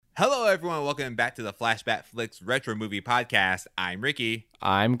Hello, everyone. Welcome back to the Flashback Flicks Retro Movie Podcast. I'm Ricky.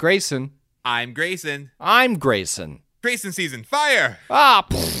 I'm Grayson. I'm Grayson. I'm Grayson. Grayson season, fire! Ah,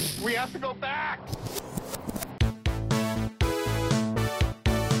 We have to go back!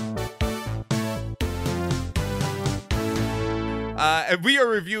 And we are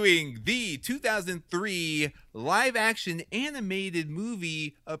reviewing the 2003 live-action animated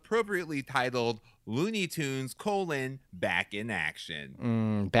movie appropriately titled Looney Tunes: Back in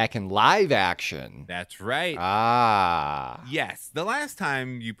Action. back in live action. That's right. Ah. Yes, the last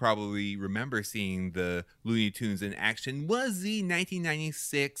time you probably remember seeing the Looney Tunes in action was the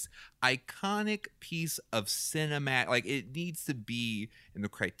 1996 iconic piece of cinema. Like, it needs to be in the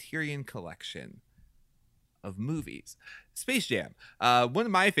Criterion Collection of movies. Space Jam, one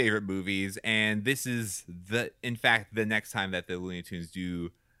of my favorite movies, and this is in fact the next time that the Looney Tunes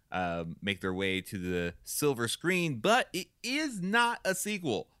do make their way to the silver screen, but it is not a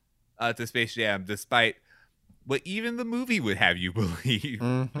sequel to Space Jam, despite what even the movie would have you believe.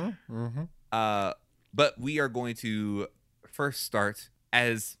 But we are going to first start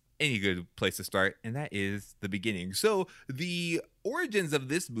as any good place to start, and that is the beginning. So the origins of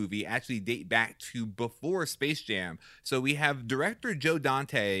this movie actually date back to before Space Jam. So we have director Joe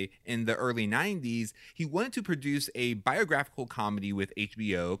Dante in the early 90s. He wanted to produce a biographical comedy with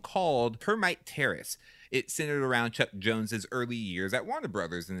HBO called Termite Terrace. It centered around Chuck Jones's early years at Warner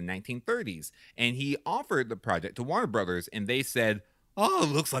Brothers in the 1930s. And he offered the project to Warner Brothers, and they said, "Oh, it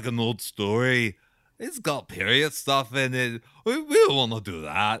looks like an old story. It's got period stuff in it. We don't want to do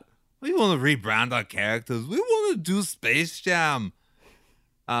that. We want to rebrand our characters. We want to do Space Jam."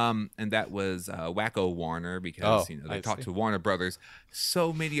 And that was Wacko Warner, because they talked to Warner Brothers.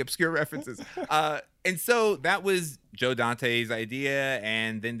 So many obscure references. And so that was Joe Dante's idea,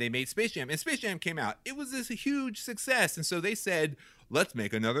 and then they made Space Jam. And Space Jam came out. It was this huge success, and so they said, let's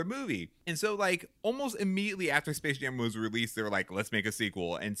make another movie. And so, like, almost immediately after Space Jam was released, they were like, let's make a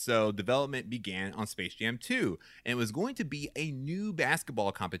sequel. And so development began on Space Jam 2. And it was going to be a new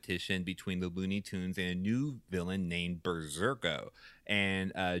basketball competition between the Looney Tunes and a new villain named Berserko.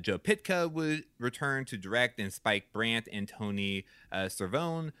 And Joe Pytka would return to direct, and Spike Brandt and Tony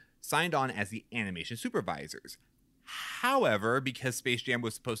Cervone signed on as the animation supervisors. However, because Space Jam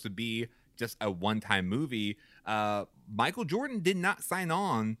was supposed to be just a one-time movie, Michael Jordan did not sign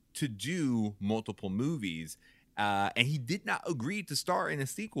on to do multiple movies, and he did not agree to star in a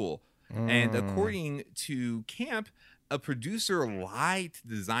sequel. And according to Camp, a producer lied to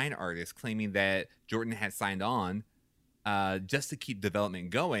the design artist, claiming that Jordan had signed on just to keep development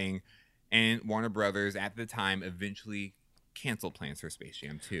going, and Warner Brothers at the time eventually canceled plans for Space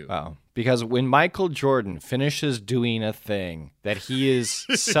Jam 2. Oh, because when Michael Jordan finishes doing a thing that he is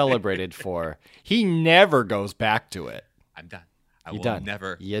celebrated for, he never goes back to it. I'm done. You're done.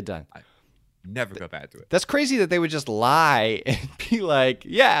 You're done. Never go back to it. That's crazy that they would just lie and be like,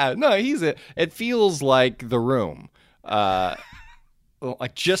 yeah, no, it feels like The Room.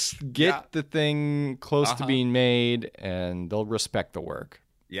 Like, just get the thing close to being made, and they'll respect the work.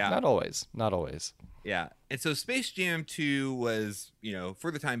 Yeah. Not always. Yeah. And so Space Jam 2 was,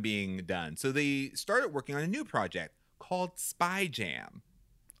 for the time being done. So they started working on a new project called Spy Jam.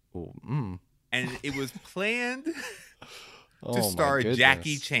 Ooh, And it was planned to Oh, star my goodness.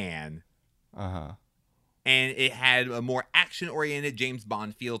 Jackie Chan. Uh-huh. And it had a more action-oriented James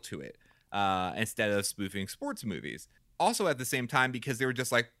Bond feel to it, instead of spoofing sports movies. Also at the same time, because they were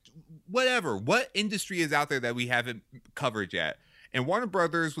just like, whatever, what industry is out there that we haven't covered yet? And Warner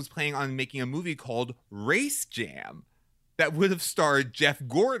Brothers was planning on making a movie called Race Jam that would have starred Jeff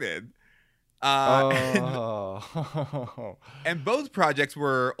Gordon. And both projects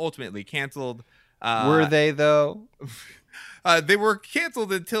were ultimately canceled. Were they, though? They were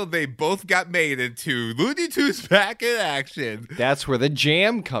canceled until they both got made into Looney Tunes Back in Action. That's where the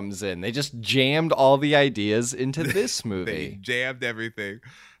jam comes in. They just jammed all the ideas into this They movie. jammed everything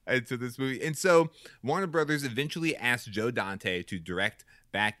into this movie. And so Warner Brothers eventually asked Joe Dante to direct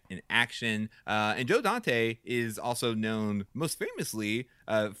Back in Action. And Joe Dante is also known most famously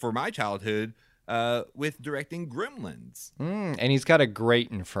for my childhood with directing Gremlins. And he's got a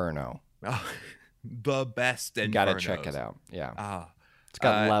great Inferno. Oh, the best Infernos. You gotta check it out. Yeah. Ah. It's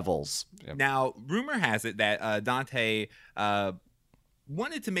got levels. Yep. Now, rumor has it that Dante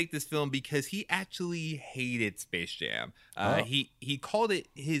wanted to make this film because he actually hated Space Jam. He called it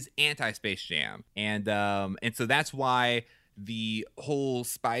his anti-Space Jam, and so that's why the whole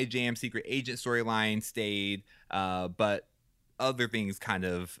Spy Jam secret agent storyline stayed. But other things kind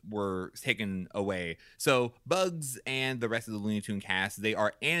of were taken away. So Bugs and the rest of the Looney Tune cast, they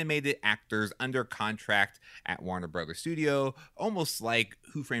are animated actors under contract at Warner Brothers Studio, almost like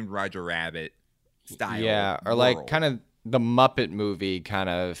Who Framed Roger Rabbit style. Yeah, or like kind of the Muppet movie kind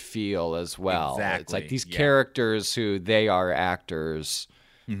of feel as well. Exactly. It's like these characters who they are actors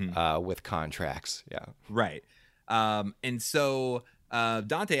with contracts. Yeah. Right. And so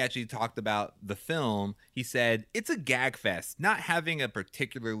Dante actually talked about the film. He said, it's a gag fest, not having a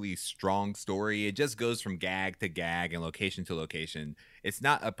particularly strong story. It just goes from gag to gag and location to location. It's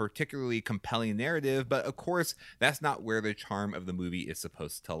not a particularly compelling narrative, but of course, that's not where the charm of the movie is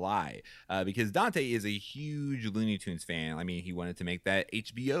supposed to lie. Because Dante is a huge Looney Tunes fan. I mean, he wanted to make that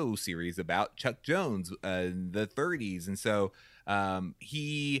HBO series about Chuck Jones in the 30s. And so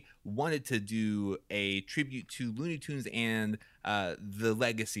he wanted to do a tribute to Looney Tunes and the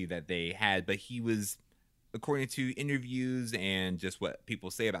legacy that they had, but he was, according to interviews and just what people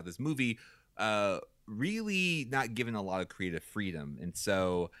say about this movie, really not given a lot of creative freedom. And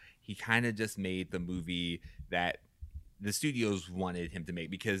so he kind of just made the movie that the studios wanted him to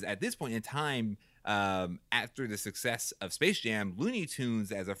make, because at this point in time, after the success of Space Jam, Looney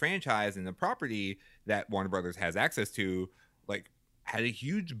Tunes as a franchise and the property that Warner Brothers has access to, like, had a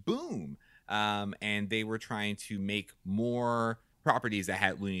huge boom. And they were trying to make more properties that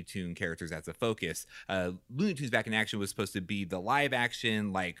had Looney Tune characters as a focus. Looney Tunes Back in Action was supposed to be the live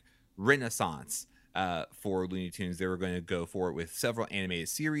action, like, renaissance for Looney Tunes. They were going to go forward with several animated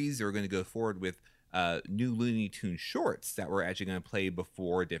series. They were going to go forward with new Looney Tune shorts that were actually going to play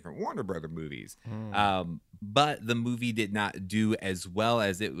before different Warner Brother movies. But the movie did not do as well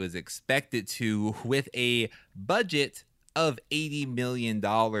as it was expected to. With a budget of $80 million,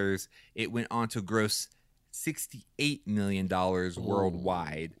 it went on to gross $68 million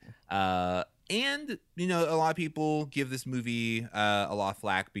worldwide. And, you know, a lot of people give this movie a lot of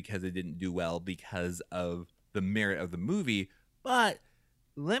flack because it didn't do well because of the merit of the movie. But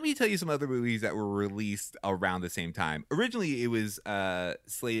let me tell you some other movies that were released around the same time. Originally, it was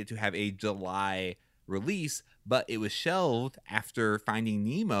slated to have a July release, but it was shelved after Finding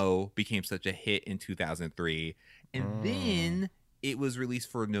Nemo became such a hit in 2003. And then it was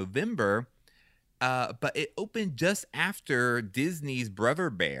released for November, but it opened just after Disney's Brother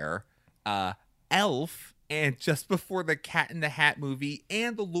Bear, Elf, and just before the Cat in the Hat movie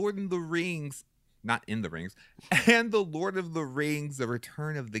and the Lord of the Rings, not in the rings, and the Lord of the Rings, The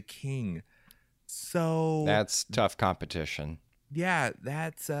Return of the King. So that's tough competition. Yeah,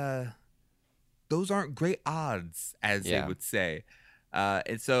 that's those aren't great odds, as they would say.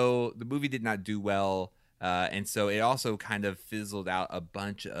 And so the movie did not do well. And so it also kind of fizzled out a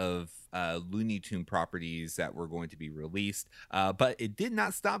bunch of Looney Tune properties that were going to be released. But it did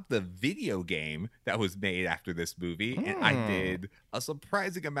not stop the video game that was made after this movie. And I did a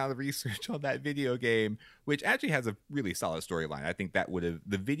surprising amount of research on that video game, which actually has a really solid storyline. I think that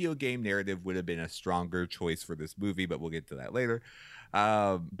the video game narrative would have been a stronger choice for this movie, but we'll get to that later.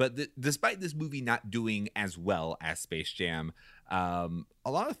 But despite this movie not doing as well as Space Jam, a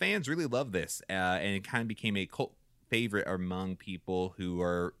lot of fans really love this, and it kind of became a cult favorite among people who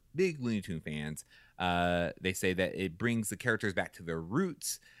are big Looney Tune fans. They say that it brings the characters back to their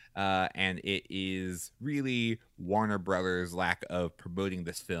roots, and it is really Warner Brothers' lack of promoting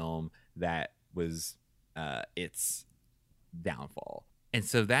this film that was its downfall. And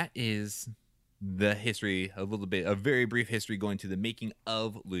so that is the history, a very brief history going to the making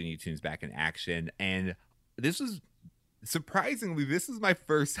of Looney Tunes Back in Action. And this was surprisingly, this is my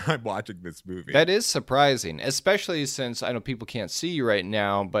first time watching this movie. That is surprising, especially since I know people can't see you right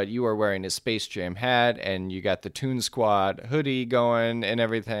now, but you are wearing a Space Jam hat and you got the Toon Squad hoodie going and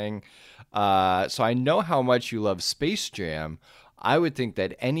everything. So I know how much you love Space Jam. I would think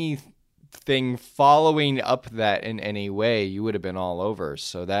that anything following up that in any way, you would have been all over.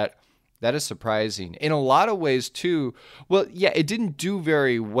 So that is surprising. In a lot of ways, too. Well, yeah, it didn't do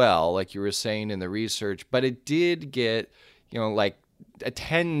very well, like you were saying in the research, but it did get, like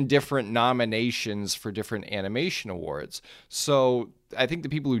 10 different nominations for different animation awards. So I think the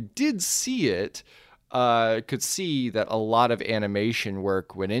people who did see it could see that a lot of animation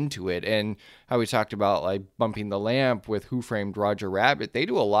work went into it. And how we talked about, like, Bumping the Lamp with Who Framed Roger Rabbit, they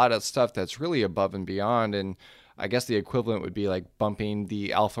do a lot of stuff that's really above and beyond. And I guess the equivalent would be like bumping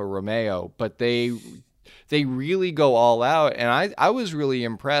the Alfa Romeo, but they really go all out. And I was really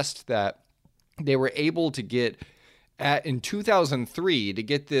impressed that they were able to get in 2003 to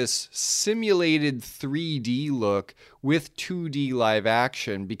get this simulated 3D look with 2D live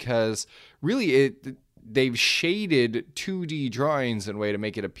action, because really they've shaded 2D drawings in a way to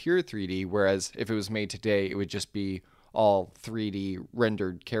make it appear 3D. Whereas if it was made today, it would just be all 3D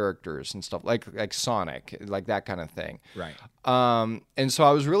rendered characters and stuff like Sonic, like that kind of thing. Right. And so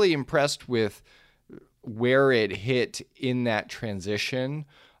I was really impressed with where it hit in that transition.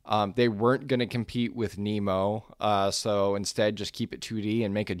 They weren't going to compete with Nemo, so instead just keep it 2D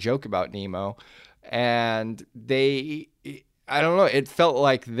and make a joke about Nemo. And I don't know, it felt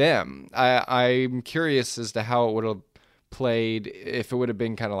like them. I'm curious as to how it would have played if it would have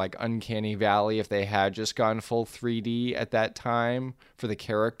been kind of like Uncanny Valley if they had just gone full 3D at that time for the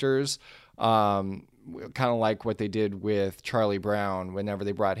characters. Kind of like what they did with Charlie Brown whenever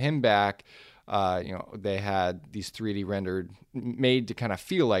they brought him back. They had these 3D rendered, made to kind of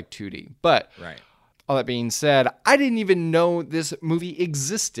feel like 2D. But Right. all that being said, I didn't even know this movie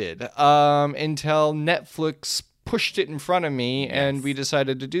existed until Netflix pushed it in front of me and we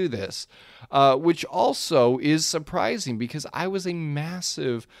decided to do this, which also is surprising because I was a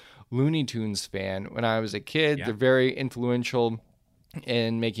massive Looney Tunes fan when I was a kid. Yeah. They're very influential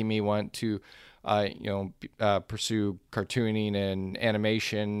in making me want to pursue cartooning and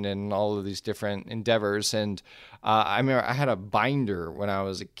animation and all of these different endeavors. And I remember I had a binder when I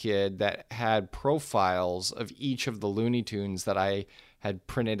was a kid that had profiles of each of the Looney Tunes that I had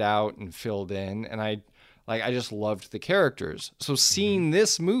printed out and filled in. And I just loved the characters. So seeing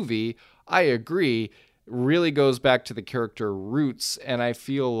this movie, I agree, really goes back to the character roots. And I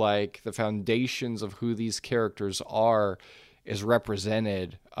feel like the foundations of who these characters are is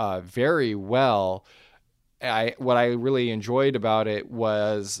represented very well. What I really enjoyed about it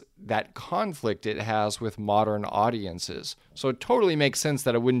was that conflict it has with modern audiences. So it totally makes sense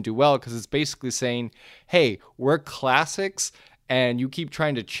that it wouldn't do well because it's basically saying, hey, we're classics and you keep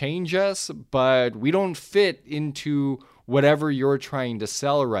trying to change us, but we don't fit into whatever you're trying to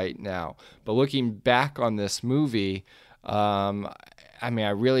sell right now. But looking back on this movie, I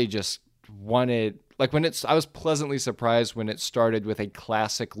really just wanted... Like I was pleasantly surprised when it started with a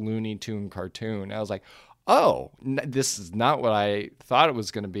classic Looney Tune cartoon. I was like, oh, this is not what I thought it was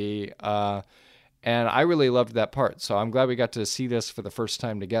going to be. And I really loved that part. So I'm glad we got to see this for the first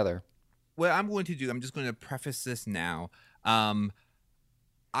time together. What I'm going to do, I'm just going to preface this now.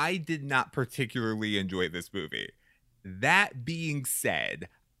 I did not particularly enjoy this movie. That being said,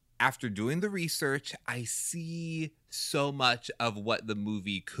 after doing the research, I see so much of what the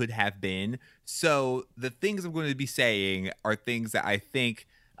movie could have been. So the things I'm going to be saying are things that I think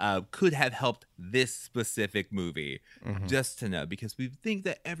could have helped this specific movie. Just to know, because we think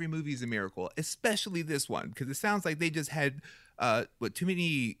that every movie is a miracle, especially this one, because it sounds like they just had too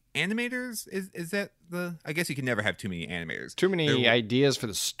many animators? Is that the... I guess you can never have too many animators. Too many ideas for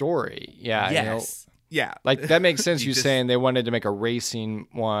the story. Yeah. Yes. Yeah. Like that makes sense. You just saying they wanted to make a racing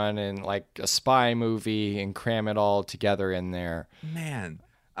one and like a spy movie and cram it all together in there. Man.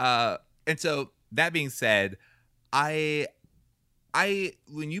 And so that being said, I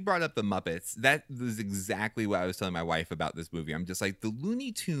when you brought up the Muppets, that was exactly what I was telling my wife about this movie. I'm just like, the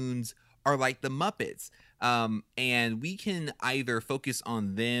Looney Tunes are like the Muppets. And we can either focus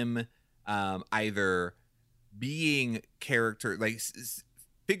on them either being character, like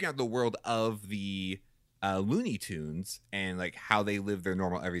figuring out the world of the Looney Tunes and like how they live their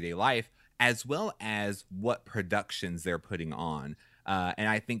normal everyday life, as well as what productions they're putting on. And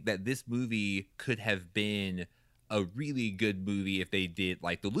I think that this movie could have been a really good movie if they did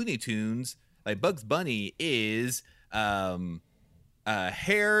like the Looney Tunes. Like Bugs Bunny is Hair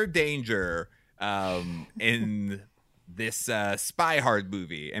Danger in this Spy Hard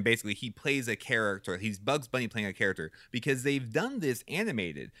movie, and basically he plays a character. He's Bugs Bunny playing a character because they've done this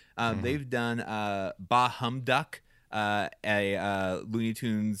animated. They've done Bah Humduck, a Looney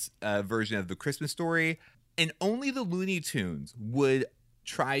Tunes version of the Christmas Story, and only the Looney Tunes would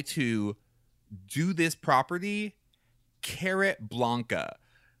try to do this property. Carrot Blanca.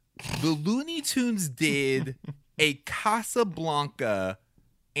 The Looney Tunes did a Casablanca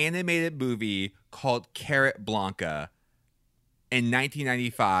animated movie called Carrot Blanca in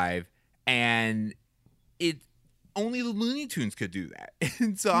 1995, and it only the Looney Tunes could do that.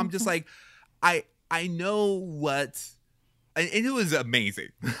 And so I'm just like, I know what, and it was amazing.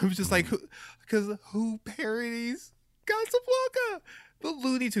 I was just like, because who parodies Casablanca? The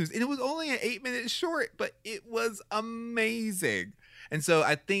Looney Tunes. And it was only an 8-minute short, but it was amazing. And so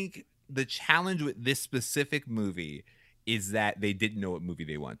I think the challenge with this specific movie is that they didn't know what movie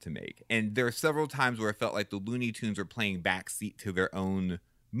they want to make. And there are several times where it felt like the Looney Tunes were playing backseat to their own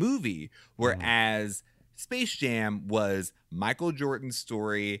movie, whereas Space Jam was Michael Jordan's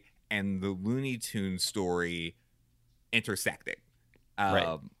story and the Looney Tunes story intersecting.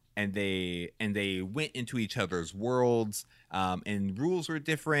 Right. they went into each other's worlds, and rules were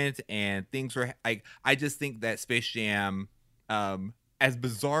different and things were like, I just think that Space Jam, as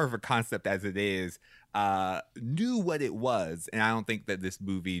bizarre of a concept as it is, knew what it was, and I don't think that this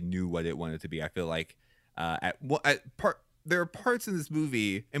movie knew what it wanted to be. I feel like there are parts in this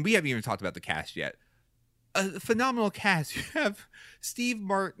movie, and we haven't even talked about the cast yet. A phenomenal cast. You have Steve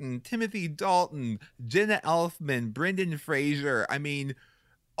Martin, Timothy Dalton, Jenna Elfman, Brendan Fraser. I mean,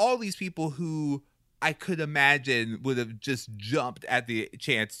 all these people who I could imagine would have just jumped at the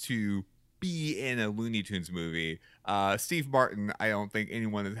chance to be in a Looney Tunes movie. Steve Martin, I don't think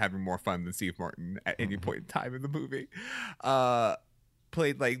anyone is having more fun than Steve Martin at any point in time in the movie.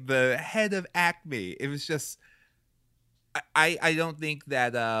 Played like the head of Acme. It was just, I don't think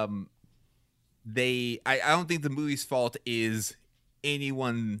that I don't think the movie's fault is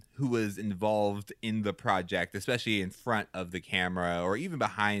anyone who was involved in the project, especially in front of the camera or even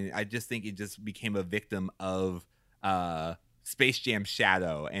behind. I just think it just became a victim of Space Jam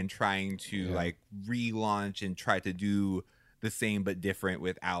shadow and trying to like relaunch and try to do the same but different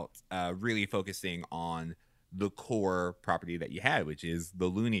without really focusing on the core property that you had, which is the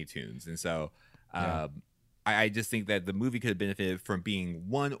Looney Tunes. And so I just think that the movie could have benefited from being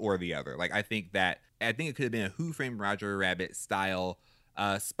one or the other. Like, I think it could have been a Who Framed Roger Rabbit style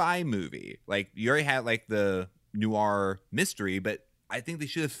spy movie. Like, you already had like the noir mystery, but I think they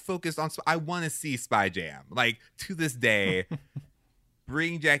should have focused on. I want to see Spy Jam. Like, to this day,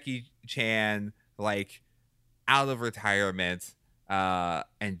 bring Jackie Chan like out of retirement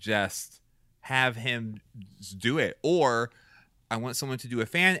and just have him do it. Or I want someone to do a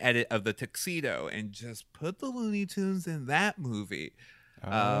fan edit of the Tuxedo and just put the Looney Tunes in that movie.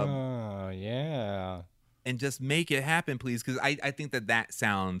 Yeah. And just make it happen, please. Because I think that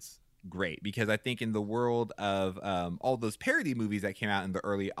sounds great. Because I think in the world of all those parody movies that came out in the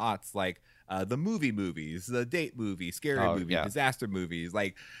early aughts, like the movie movies, the date movies, scary movies, disaster movies,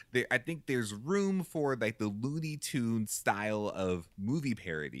 like I think there's room for like the Looney Tunes style of movie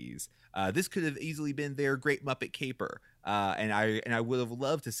parodies. This could have easily been their Great Muppet Caper. And I would have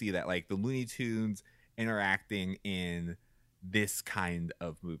loved to see that, like the Looney Tunes interacting in this kind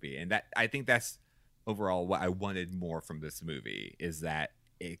of movie. And that, I think that's overall what I wanted more from this movie, is that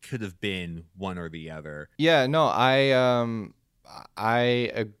it could have been one or the other. Yeah, no, I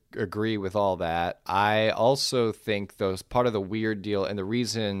agree with all that. I also think those part of the weird deal, and the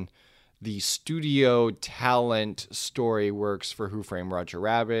reason the studio talent story works for Who Framed Roger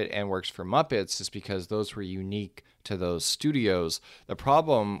Rabbit and works for Muppets is because those were unique to those studios. The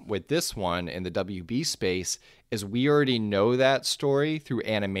problem with this one in the WB space is we already know that story through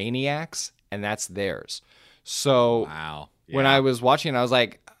Animaniacs, and that's theirs. So when I was watching, I was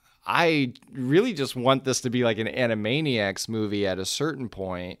like, I really just want this to be like an Animaniacs movie at a certain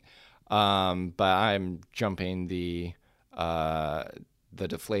point. But I'm jumping the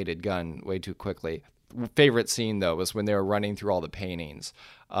deflated gun way too quickly. Favorite scene though was when they were running through all the paintings.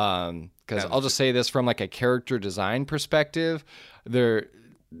 Because I'll just say this from like a character design perspective,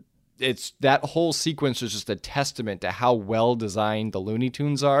 it's that whole sequence is just a testament to how well designed the Looney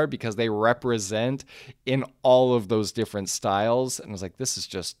Tunes are, because they represent in all of those different styles. And I was like, this is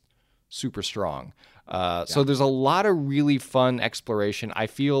just super strong. So there's a lot of really fun exploration. I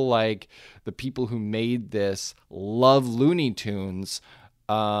feel like the people who made this love Looney Tunes.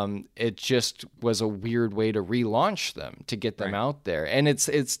 It just was a weird way to relaunch them, to get them out there. And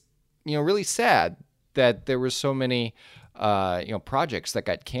it's really sad that there were so many projects that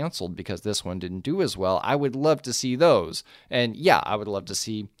got canceled because this one didn't do as well. I would love to see those. And I would love to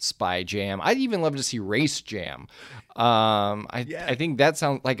see Spy Jam. I'd even love to see Race Jam. I think that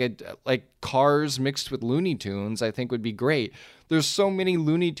sounds like Cars mixed with Looney Tunes, I think would be great. There's so many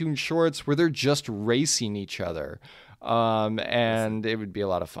Looney Tunes shorts where they're just racing each other. And it would be a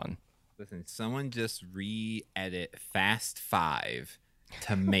lot of fun. Listen, someone just re-edit Fast 5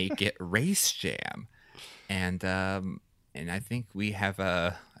 to make it Race Jam. And I think we have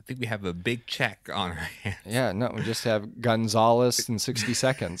a big check on our hands. Yeah, no, we just have Gonzalez in 60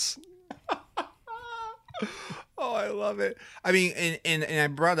 seconds. Oh, I love it. I mean, and I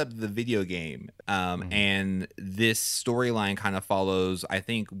brought up the video game, and this storyline kind of follows, I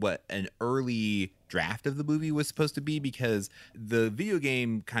think, what an early draft of the movie was supposed to be, because the video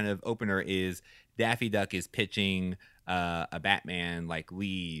game kind of opener is Daffy Duck is pitching a Batman like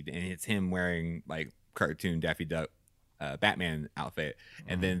lead, and it's him wearing like cartoon Daffy Duck Batman outfit,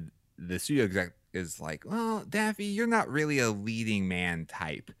 and then the studio exec is like, well, Daffy, you're not really a leading man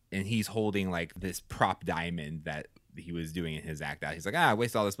type. And he's holding like this prop diamond that he was doing in his act out. He's like, I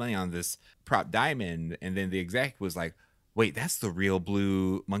waste all this money on this prop diamond. And then the exec was like, wait, that's the real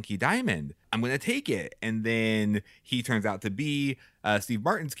blue monkey diamond. I'm going to take it. And then he turns out to be Steve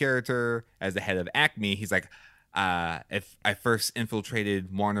Martin's character as the head of Acme. He's like, if I first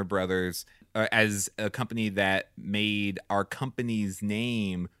infiltrated Warner Brothers as a company that made our company's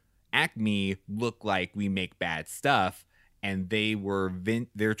name, Acme, look like we make bad stuff. And they were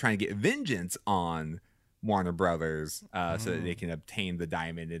trying to get vengeance on Warner Brothers so that they can obtain the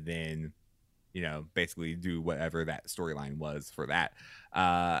diamond and then, you know, basically do whatever that storyline was for that.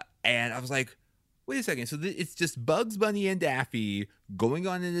 And I was like, wait a second. So it's just Bugs Bunny and Daffy going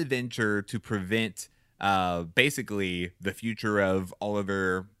on an adventure to prevent basically the future of all of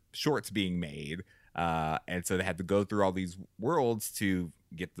their shorts being made. And so they had to go through all these worlds to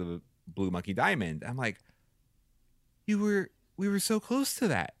get the blue monkey diamond. I'm like, we were so close to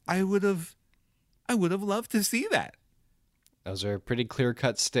that. I would have loved to see that. Those are pretty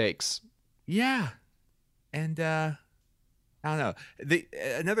clear-cut stakes. Yeah. And I don't know.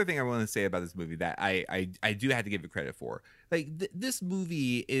 Another thing I want to say about this movie that I do have to give it credit for. Like this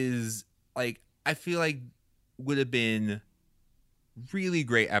movie is like, I feel like would have been really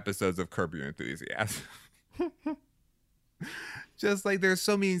great episodes of Curb Your Enthusiasm. Just like there's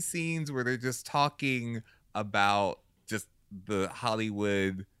so many scenes where they're just talking about just the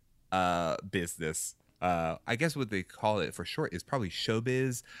Hollywood business. I guess what they call it for short is probably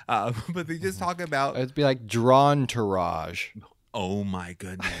showbiz. But they just talk about... It'd be like Drawntourage. Oh my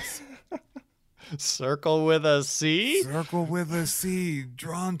goodness. Circle with a C? Circle with a C.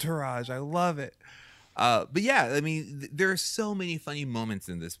 Drawntourage. I love it. But yeah, I mean, there are so many funny moments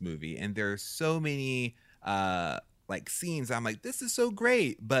in this movie, and there are so many like scenes. I'm like, this is so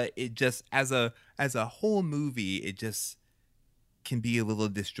great, but it just as a whole movie, it just can be a little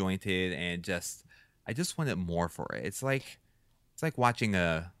disjointed, and just I just wanted more for it. It's like watching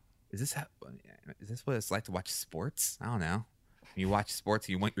is this what it's like to watch sports? I don't know. You watch sports,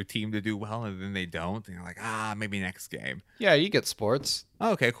 you want your team to do well, and then they don't, and you're like, maybe next game. Yeah, you get sports.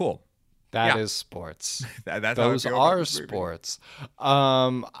 Oh, okay, cool. That is sports. That's Those are sports.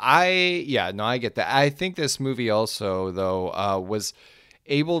 I get that. I think this movie also, though, was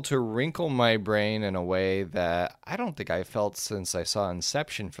able to wrinkle my brain in a way that I don't think I felt since I saw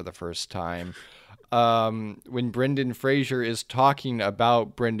Inception for the first time. When Brendan Fraser is talking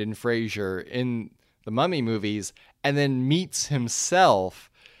about Brendan Fraser in the Mummy movies and then meets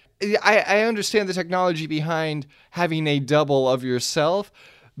himself. I understand the technology behind having a double of yourself.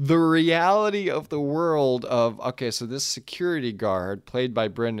 The reality of the world of, okay, so this security guard played by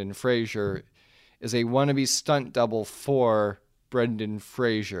Brendan Fraser is a wannabe stunt double for Brendan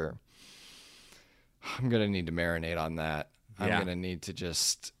Fraser. I'm going to need to marinate on that. I'm going to need to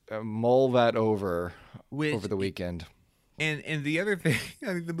just mull that over the weekend. And the other thing,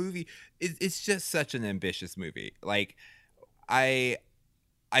 I mean, the movie, it's just such an ambitious movie. Like, I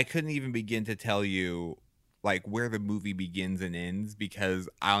couldn't even begin to tell you like where the movie begins and ends, because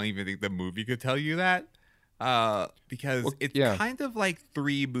I don't even think the movie could tell you that. Because it's kind of like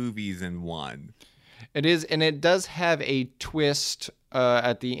 3 movies in one. It is, and it does have a twist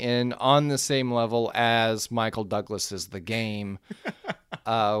at the end on the same level as Michael Douglas's The Game,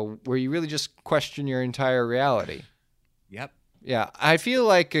 where you really just question your entire reality. Yep. Yeah, I feel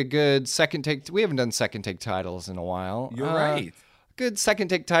like a good second take. We haven't done second take titles in a while. You're right. Good second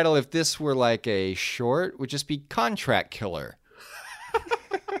take title, if this were like a short, would just be Contract Killer.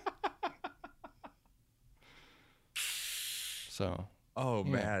 So. Oh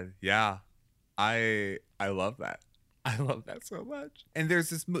man, yeah. I love that. I love that so much. And there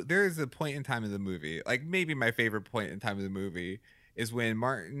is a point in time in the movie, like maybe my favorite point in time in the movie is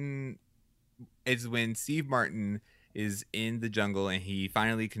when Steve Martin is in the jungle and he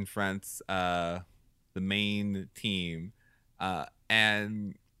finally confronts the main team,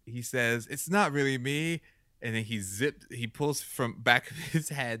 and he says, "It's not really me," and then he pulls from back of his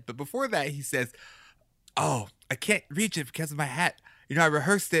head, but before that he says, "Oh, I can't reach it because of my hat. You know, I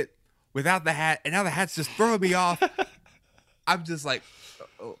rehearsed it without the hat, and now the hat's just throwing me off." I'm just like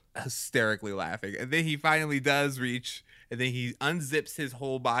hysterically laughing. And then he finally does reach, and then he unzips his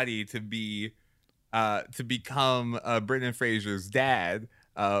whole body to become Brendan Fraser's dad,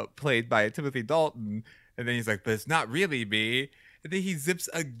 played by Timothy Dalton. And then he's like, "But it's not really me." And then he zips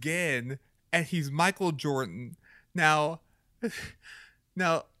again, and he's Michael Jordan. Now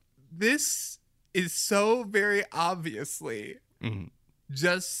this is so very obviously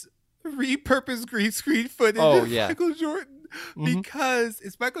just repurposed green screen footage of Michael Jordan, because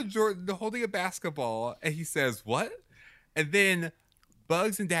it's Michael Jordan holding a basketball, and he says, "What?" And then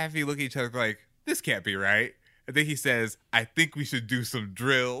Bugs and Daffy look at each other like, "This can't be right." And then he says, "I think we should do some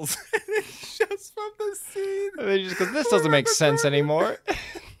drills." And it just love the scene. And they just goes, this doesn't make sense anymore.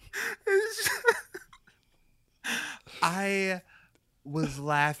 I was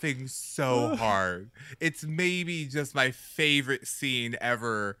laughing so hard. It's maybe just my favorite scene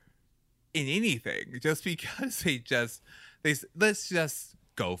ever in anything, just because let's just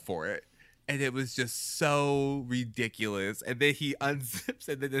go for it. And it was just so ridiculous. And then he unzips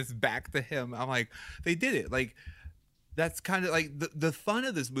and then it's back to him. I'm like, they did it. Like, that's kind of like the fun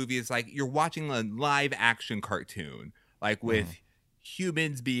of this movie is like you're watching a live action cartoon, like with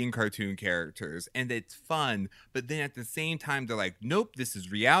humans being cartoon characters, and it's fun. But then at the same time, they're like, nope, this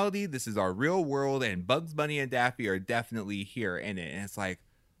is reality. This is our real world. And Bugs Bunny and Daffy are definitely here in it. And it's like,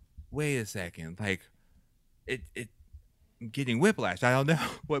 wait a second. Like, I'm getting whiplash. I don't know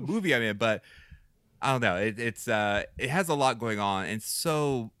what movie I'm in, but I don't know. It has a lot going on and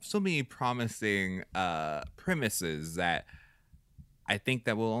so many promising premises that I think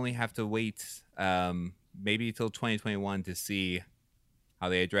that we'll only have to wait maybe till 2021 to see how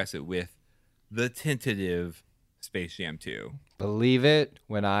they address it with the tentative Space Jam 2. Believe it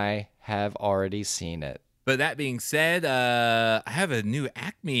when I have already seen it. But that being said, I have a new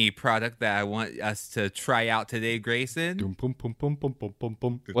Acme product that I want us to try out today, Grayson.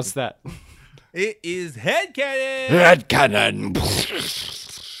 What's that? It is Headcanon! Headcanon!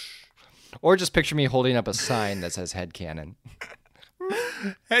 Or just picture me holding up a sign that says Headcanon.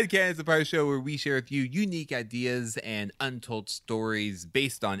 Headcanon is a part of the show where we share with you unique ideas and untold stories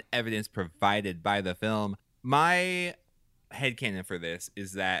based on evidence provided by the film. My headcanon for this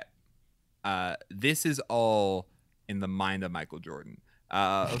is that this is all in the mind of Michael Jordan.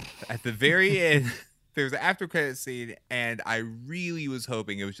 At the very end, there's an after credit scene, and I really was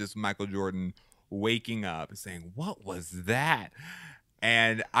hoping it was just Michael Jordan waking up and saying, "What was that?"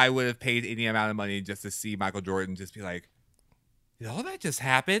 And I would have paid any amount of money just to see Michael Jordan just be like, "Did all that just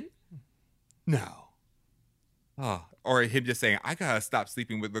happen?" No. Oh, or him just saying, "I gotta stop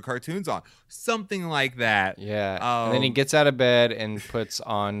sleeping with the cartoons on," something like that. Yeah, and then he gets out of bed and puts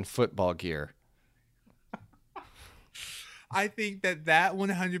on football gear. I think that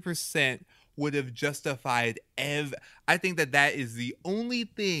 100% would have justified I think that is the only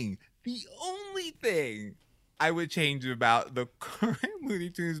thing I would change about the current Looney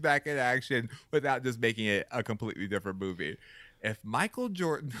Tunes Back in Action without just making it a completely different movie. If Michael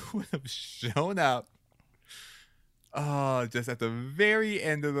Jordan would have shown up just at the very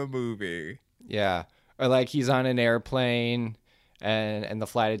end of the movie. Yeah. Or like he's on an airplane and the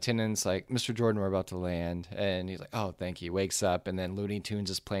flight attendant's like, "Mr. Jordan, we're about to land." And he's like, "Oh, thank you." Wakes up and then Looney Tunes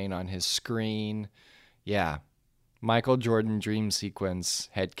is playing on his screen. Yeah. Michael Jordan dream sequence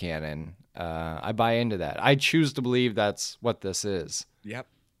headcanon. I buy into that. I choose to believe that's what this is. Yep.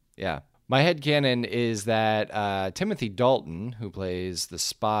 Yeah. My headcanon is that Timothy Dalton, who plays the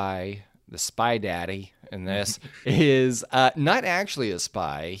spy daddy in this, is not actually a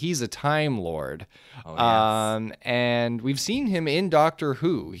spy. He's a Time Lord. Oh, yes. And we've seen him in Doctor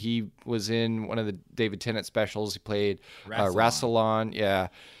Who. He was in one of the David Tennant specials. He played Rassilon. Yeah.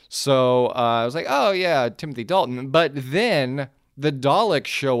 So I was like, oh, yeah, Timothy Dalton. But then the Daleks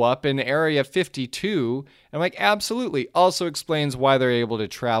show up in Area 52. And I'm like, absolutely. Also explains why they're able to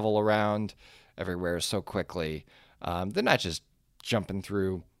travel around everywhere so quickly. They're not just jumping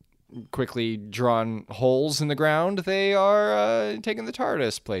through quickly drawn holes in the ground. They are taking the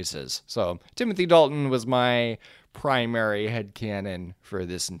TARDIS places. So Timothy Dalton was my primary headcanon for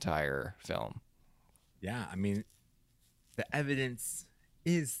this entire film. Yeah, I mean, the evidence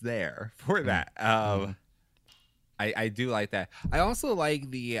is there for that. I do like that. I also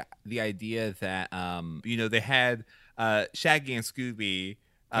like the idea that they had Shaggy and Scooby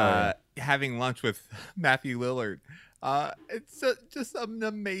having lunch with Matthew Lillard. It's just an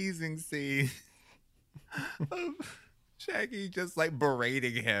amazing scene of Shaggy just like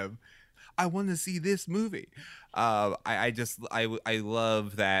berating him. I want to see this movie. I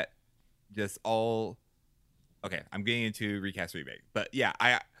love that. Just all. Okay, I'm getting into recast remake, but yeah,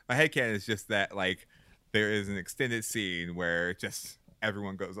 my headcanon is just that like there is an extended scene where just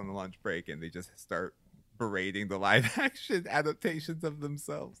everyone goes on the lunch break and they just start berating the live action adaptations of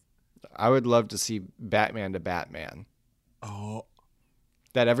themselves. I would love to see Batman to Batman. Oh,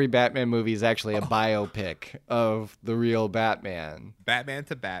 that every Batman movie is actually a biopic of the real Batman. Batman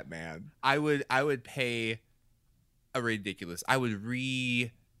to Batman. I would pay a ridiculous. I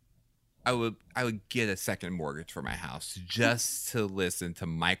would get a second mortgage for my house just to listen to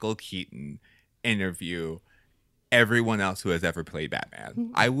Michael Keaton interview everyone else who has ever played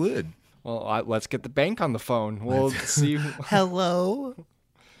Batman. I would. Well, let's get the bank on the phone. We'll see. Hello.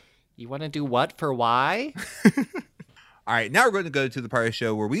 You want to do what for why? All right, now we're going to go to the part of the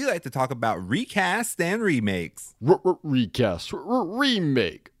show where we like to talk about recast and remakes. Recast,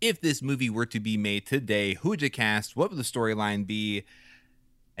 remake. If this movie were to be made today, who would you cast? What would the storyline be?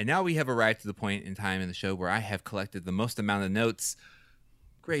 And now we have arrived to the point in time in the show where I have collected the most amount of notes.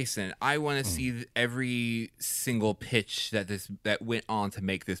 Grayson, I want to see every single pitch that went on to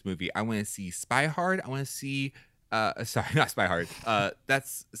make this movie. I want to see Spy Hard. I want to see sorry, not Spy Hard.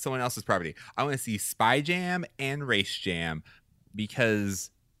 That's someone else's property. I want to see Spy Jam and Race Jam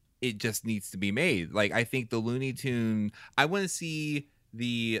because it just needs to be made. Like, I think the Looney Tune. I want to see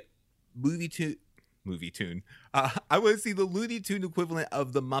the movie tune. I want to see the Looney Tune equivalent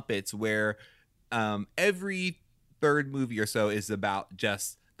of the Muppets, where every third movie or so is about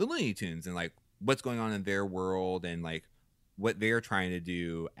just the Looney Tunes and like what's going on in their world and like what they're trying to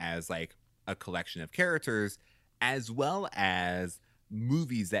do as like a collection of characters, as well as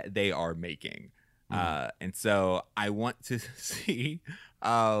movies that they are making. And so I want to see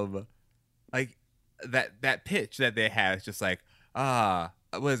like that pitch that they have. It's just like,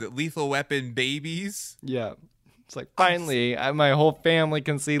 what is it? Lethal Weapon Babies? Yeah. It's like, finally, my whole family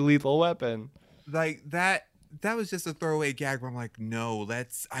can see Lethal Weapon. Like that was just a throwaway gag where I'm like, no,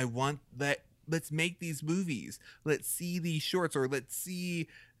 let's make these movies. Let's see these shorts, or let's see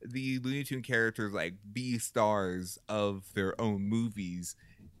the Looney Tune characters like be stars of their own movies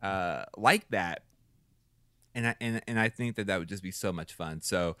like that. And I think that would just be so much fun.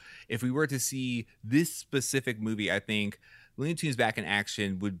 So if we were to see this specific movie, I think Looney Tunes Back in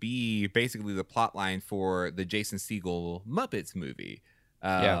Action would be basically the plot line for the Jason Segel Muppets movie.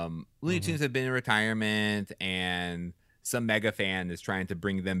 Looney Tunes have been in retirement, and some mega fan is trying to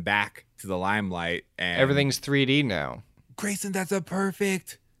bring them back to the limelight. And everything's 3D now. Grayson, that's a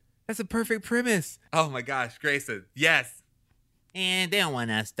perfect premise. Oh my gosh, Grayson, yes. And they don't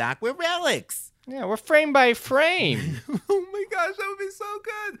want us, Doc. We're relics. Yeah, we're frame by frame. Oh my gosh, that would be so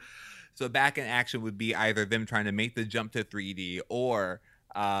good. So Back in Action would be either them trying to make the jump to 3D, or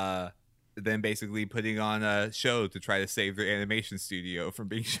them basically putting on a show to try to save their animation studio from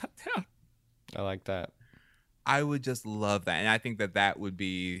being shut down. I like that. I would just love that. And I think that would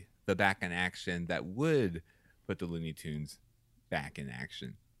be the Back in Action that would put the Looney Tunes back in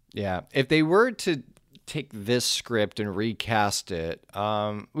action. Yeah. If they were to take this script and recast it,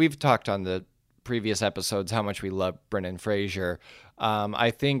 we've talked on the previous episodes how much we love Brendan Fraser.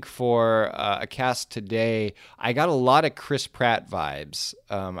 I think for a cast today, I got a lot of Chris Pratt vibes.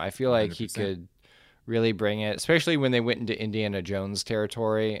 I feel like 100%. He could really bring it, especially when they went into Indiana Jones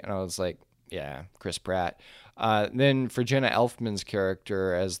territory. And I was like, yeah, Chris Pratt. Then for Jenna Elfman's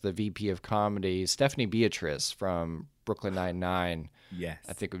character as the VP of comedy, Stephanie Beatrice from Brooklyn Nine-Nine, yes,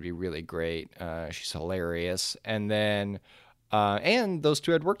 I think would be really great. She's hilarious. And then and those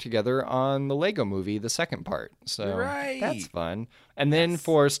two had worked together on the Lego movie, the second part. So that's fun. And then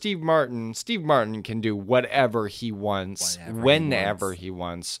for Steve Martin can do whatever he wants, whenever he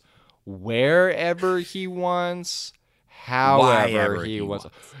wants, wherever he wants, however he wants.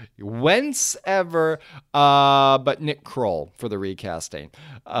 Whencever. But Nick Kroll for the recasting.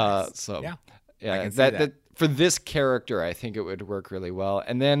 Nice. So yeah, that for this character, I think it would work really well.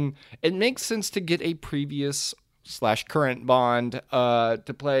 And then it makes sense to get a previous / current Bond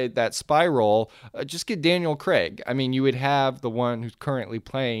to play that spy role. Just get Daniel Craig. I mean, you would have the one who's currently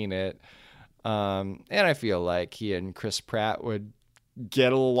playing it. And I feel like he and Chris Pratt would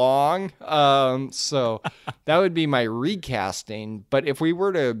get along. So that would be my recasting. But if we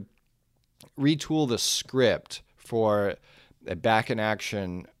were to retool the script for a Back in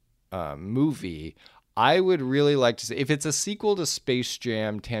Action movie, I would really like to see, if it's a sequel to Space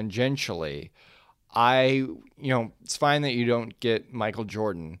Jam tangentially, it's fine that you don't get Michael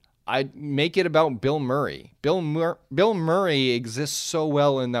Jordan. I'd make it about Bill Murray. Bill Murray exists so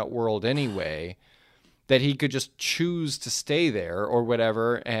well in that world anyway that he could just choose to stay there or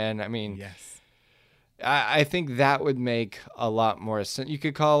whatever. And I mean, yes, I think that would make a lot more sense. You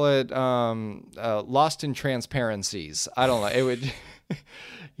could call it Lost in Transparencies. I don't know. It would.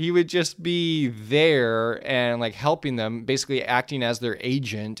 He would just be there and like helping them, basically acting as their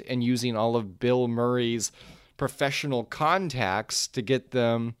agent and using all of Bill Murray's professional contacts to get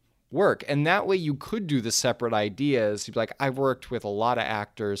them work. And that way you could do the separate ideas. You'd be like, I've worked with a lot of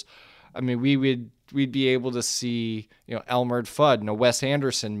actors. I mean, we'd be able to see, Elmer Fudd in a Wes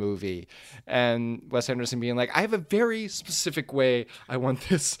Anderson movie, and Wes Anderson being like, I have a very specific way I want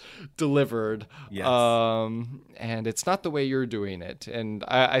this delivered. Yes. And it's not the way you're doing it. And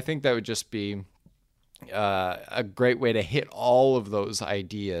I think that would just be a great way to hit all of those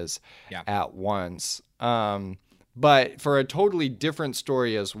ideas at once. But for a totally different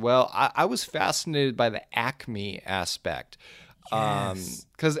story as well, I was fascinated by the Acme aspect. Yes.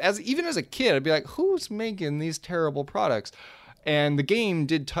 Because even as a kid, I'd be like, who's making these terrible products? And the game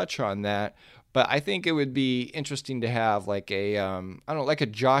did touch on that. But I think it would be interesting to have like a, I don't know, like a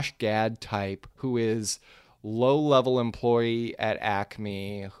Josh Gad type who is low-level employee at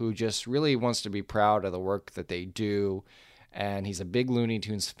Acme who just really wants to be proud of the work that they do. And he's a big Looney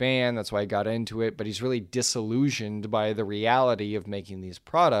Tunes fan. That's why I got into it. But he's really disillusioned by the reality of making these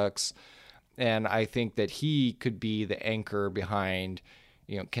products. And I think that he could be the anchor behind,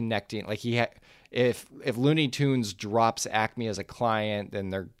 connecting. Like if Looney Tunes drops Acme as a client, then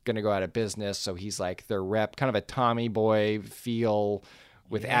they're going to go out of business. So he's like their rep, kind of a Tommy Boy feel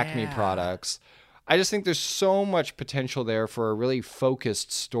with Acme products. I just think there's so much potential there for a really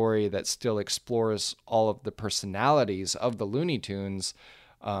focused story that still explores all of the personalities of the Looney Tunes,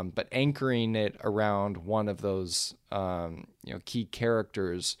 but anchoring it around one of those key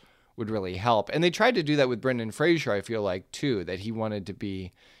characters would really help. And they tried to do that with Brendan Fraser, I feel like, too, that he wanted to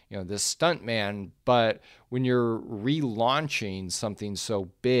be this stunt man. But when you're relaunching something so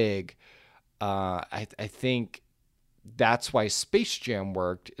big, I think that's why Space Jam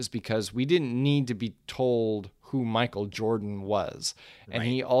worked, is because we didn't need to be told who Michael Jordan was. And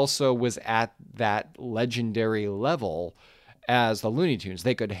he also was at that legendary level as the Looney Tunes.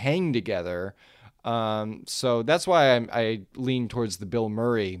 They could hang together. So that's why I lean towards the Bill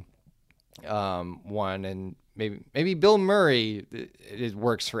Murray one. And maybe Bill Murray, it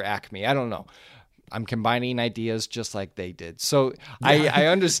works for Acme. I don't know. I'm combining ideas just like they did. So I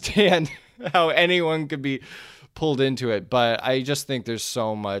understand how anyone could be pulled into it, but I just think there's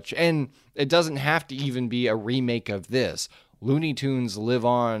so much, and it doesn't have to even be a remake of this. Looney Tunes live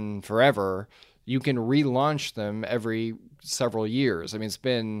on forever. You can relaunch them every several years. I mean, it's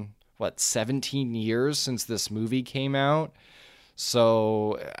been 17 years since this movie came out,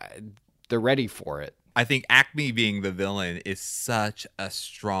 so they're ready for it. I think Acme being the villain is such a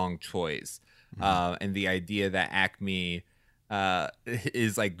strong choice. And the idea that Acme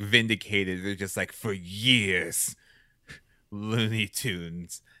is like vindicated. They're just like, for years, Looney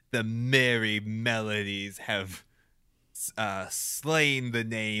Tunes, the merry melodies have slain the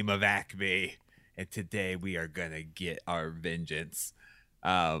name of Acme, and today we are gonna get our vengeance.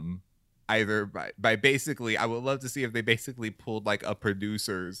 Either by basically, I would love to see if they basically pulled like a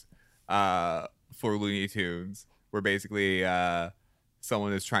producers for Looney Tunes, where basically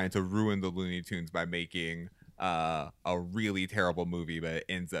someone is trying to ruin the Looney Tunes by making a really terrible movie, but it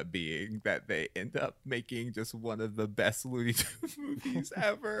ends up being that they end up making just one of the best Looney Tunes movies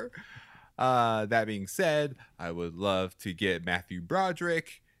ever. That being said, I would love to get Matthew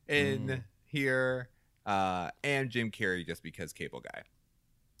Broderick in here, and Jim Carrey, just because Cable Guy.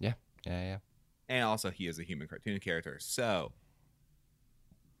 Yeah. And also he is a human cartoon character, so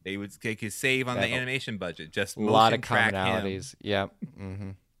they could save on the animation budget. Just a lot of track commonalities. Him. Yep. Mm-hmm.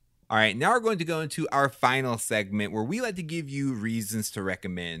 All right, now we're going to go into our final segment where we like to give you reasons to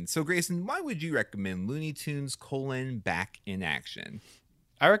recommend. So, Grayson, why would you recommend Looney Tunes: Back in Action?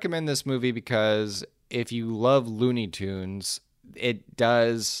 I recommend this movie because if you love Looney Tunes, it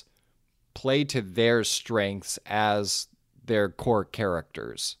does play to their strengths as their core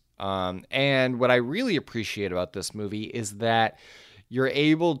characters. And what I really appreciate about this movie is that you're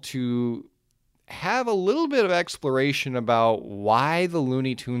able to have a little bit of exploration about why the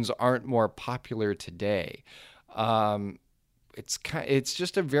Looney Tunes aren't more popular today. It's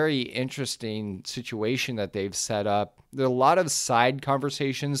just a very interesting situation that they've set up. There are a lot of side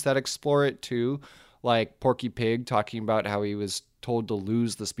conversations that explore it too, like Porky Pig talking about how he was told to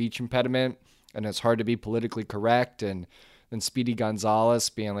lose the speech impediment and it's hard to be politically correct, and then Speedy Gonzales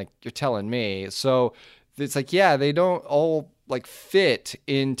being like, "You're telling me." So it's like, yeah, they don't all like fit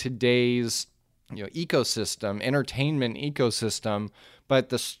in today's ecosystem, entertainment ecosystem, but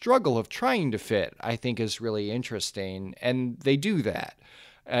the struggle of trying to fit, I think, is really interesting, and they do that.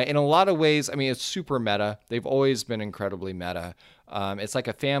 In a lot of ways, I mean, it's super meta. They've always been incredibly meta. It's like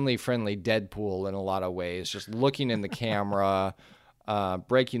a family-friendly Deadpool in a lot of ways, just looking in the camera,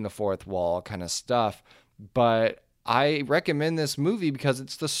 breaking the fourth wall kind of stuff. But I recommend this movie because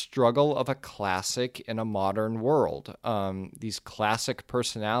it's the struggle of a classic in a modern world. These classic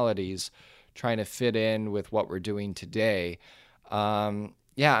personalities trying to fit in with what we're doing today.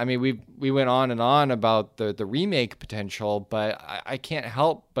 Yeah, I mean, we went on and on about the remake potential, but I can't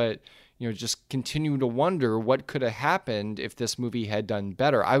help but just continue to wonder what could have happened if this movie had done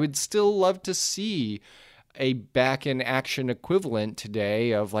better. I would still love to see a back in action equivalent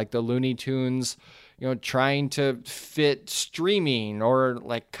today of like the Looney Tunes, trying to fit streaming or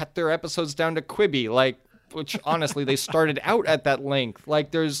like cut their episodes down to Quibi. Like, which honestly, they started out at that length.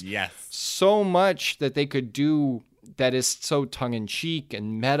 Like, there's Yes. so much that they could do that is so tongue-in-cheek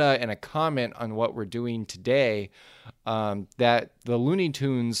and meta and a comment on what we're doing today, that the Looney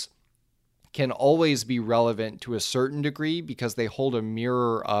Tunes can always be relevant to a certain degree because they hold a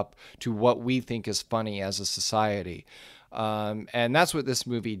mirror up to what we think is funny as a society. And that's what this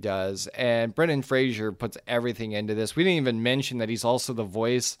movie does. And Brendan Fraser puts everything into this. We didn't even mention that he's also the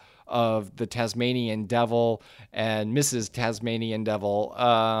voice of the Tasmanian Devil and Mrs. Tasmanian Devil.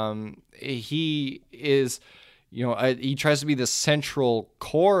 He is, he tries to be the central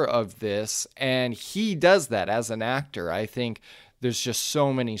core of this, and he does that as an actor. I think there's just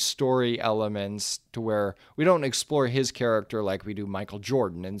so many story elements to where we don't explore his character like we do Michael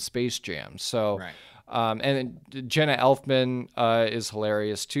Jordan in Space Jam. So, Right. And Jenna Elfman is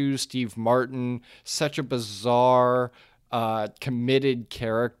hilarious too. Steve Martin, such a bizarre, committed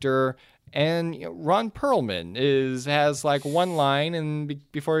character. And Ron Perlman has like one line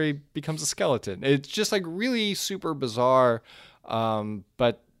and before he becomes a skeleton. It's just like really super bizarre.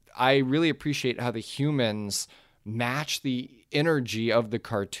 But I really appreciate how the humans match the energy of the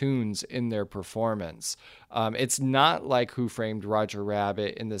cartoons in their performance. It's not like Who Framed Roger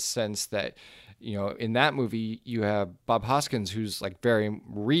Rabbit in the sense that, in that movie you have Bob Hoskins, who's like very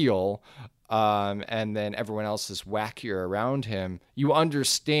real, and then everyone else is wackier around him. You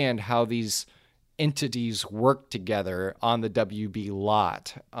understand how these entities work together on the WB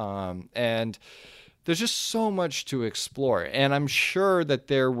lot. And there's just so much to explore. And I'm sure that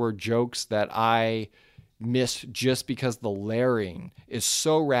there were jokes that I missed just because the layering is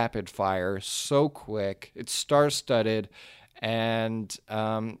so rapid fire, so quick, it's star-studded. And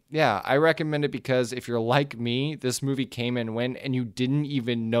I recommend it because if you're like me, this movie came and went and you didn't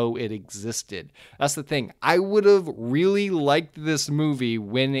even know it existed. That's the thing. I would have really liked this movie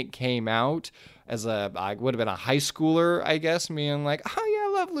when it came out I would have been a high schooler, I guess, being like, oh yeah,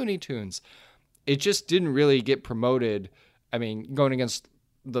 I love Looney Tunes. It just didn't really get promoted. I mean, going against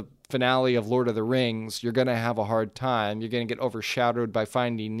the finale of Lord of the Rings, you're going to have a hard time. You're going to get overshadowed by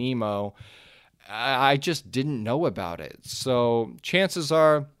Finding Nemo. I just didn't know about it. So chances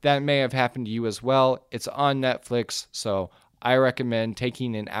are that may have happened to you as well. It's on Netflix, so I recommend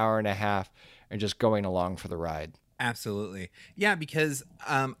taking an hour and a half and just going along for the ride. Absolutely. Yeah, because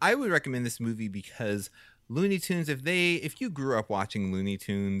I would recommend this movie because Looney Tunes, if you grew up watching Looney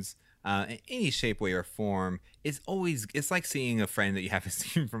Tunes in any shape, way, or form, it's like seeing a friend that you haven't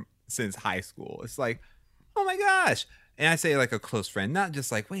seen since high school. It's like, oh my gosh. And I say like a close friend, not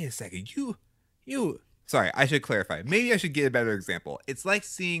just like, wait a second, sorry, I should clarify. Maybe I should get a better example. It's like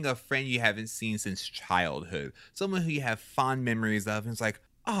seeing a friend you haven't seen since childhood, someone who you have fond memories of, and it's like,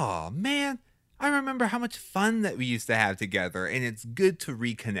 oh man, I remember how much fun that we used to have together, and it's good to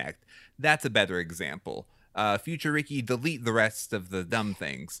reconnect. That's a better example. Future Ricky, delete the rest of the dumb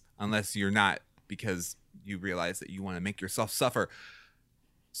things, unless you're not, because you realize that you want to make yourself suffer.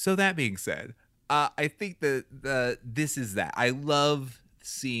 So that being said, I think that this is that. I love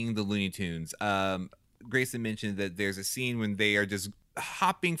seeing the Looney Tunes. Grayson mentioned that there's a scene when they are just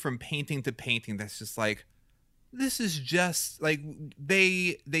hopping from painting to painting. That's just like, this is just like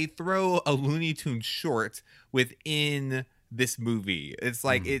they throw a Looney Tunes short within this movie. It's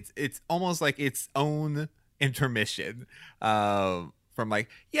like it's almost like its own intermission. From like,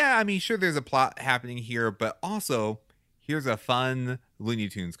 yeah, I mean, sure, there's a plot happening here, but also here's a fun Looney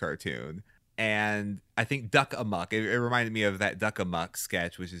Tunes cartoon. And I think Duck Amuck, it reminded me of that Duck Amuck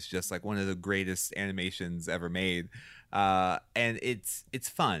sketch, which is just like one of the greatest animations ever made. And it's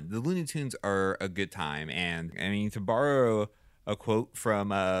fun. The Looney Tunes are a good time. And I mean, to borrow a quote from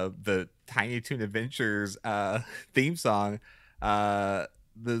the Tiny Toon Adventures theme song, the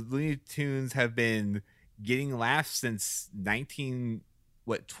Looney Tunes have been getting laughs since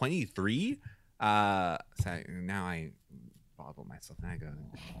 23? Sorry, now I boggle myself. Now I go,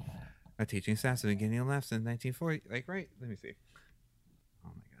 my teaching staff's been getting laughs since 1940. Like, right? Let me see. Oh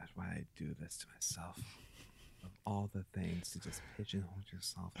my gosh, why did I do this to myself? Of all the things to just pigeonhole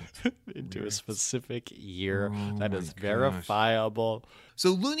yourself into a specific year that is gosh. verifiable. So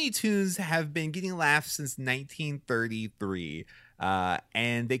Looney Tunes have been getting laughs since 1933,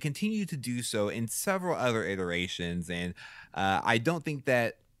 and they continue to do so in several other iterations. And I don't think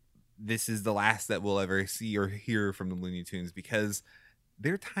that this is the last that we'll ever see or hear from the Looney Tunes because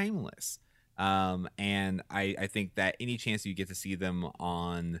they're timeless. And I think that any chance you get to see them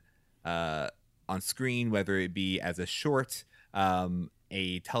on screen, whether it be as a short,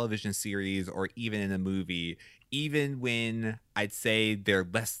 a television series, or even in a movie, even when I'd say they're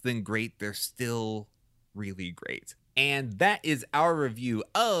less than great, they're still really great. And that is our review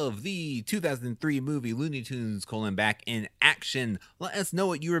of the 2003 movie Looney Tunes: Back in Action. Let us know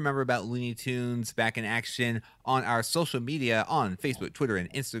what you remember about Looney Tunes Back in Action on our social media on Facebook, Twitter,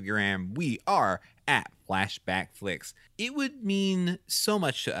 and Instagram. We are at Flashback Flicks. It would mean so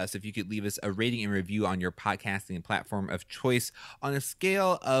much to us if you could leave us a rating and review on your podcasting platform of choice on a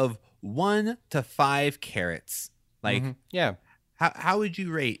scale of 1 to 5 carrots. Like, Yeah. how would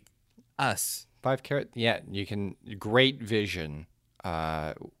you rate us? 5 carrot. Yeah, you can. Great vision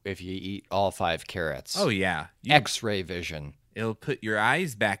if you eat all 5 carrots. Oh yeah, X-ray vision. It'll put your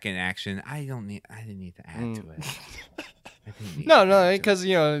eyes back in action. I didn't need to add to it. No, because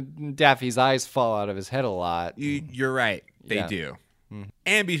Daffy's eyes fall out of his head a lot. You're right. They do.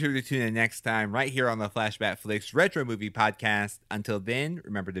 And be sure to tune in next time right here on the Flashback Flicks Retro Movie Podcast. Until then,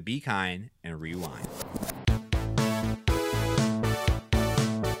 remember to be kind and rewind.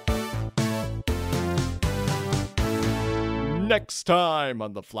 Next time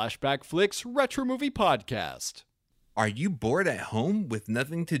on the Flashback Flicks Retro Movie Podcast. Are you bored at home with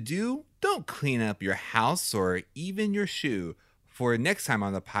nothing to do? Don't clean up your house or even your shoe. For next time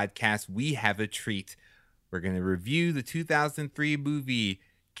on the podcast, we have a treat. We're going to review the 2003 movie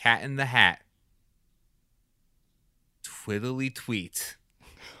Cat in the Hat. Twiddly tweet.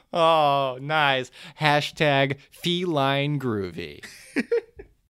 Oh, nice. Hashtag feline groovy.